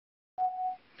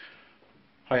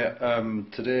Hi,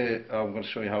 today I'm going to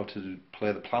show you how to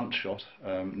play the plant shot.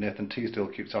 Nathan Teasdale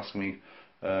keeps asking me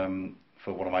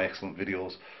for one of my excellent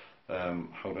videos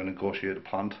how to negotiate a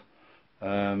plant.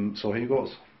 So here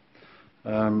goes.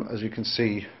 As you can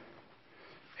see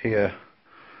here,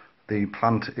 the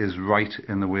plant is right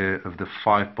in the way of the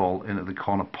 5-ball into the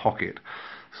corner pocket.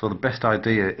 So the best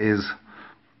idea is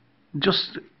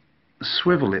just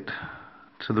swivel it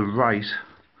to the right.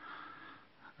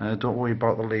 Don't worry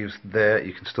about the leaves there,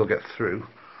 you can still get through.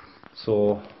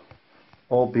 So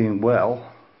all being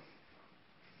well,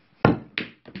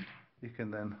 you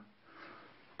can then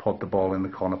pod the ball in the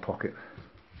corner pocket.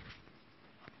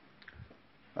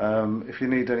 If you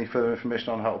need any further information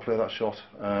on how to play that shot,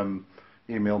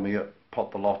 email me at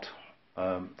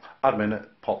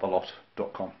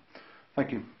admin@potthelot.com.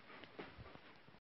 Thank you.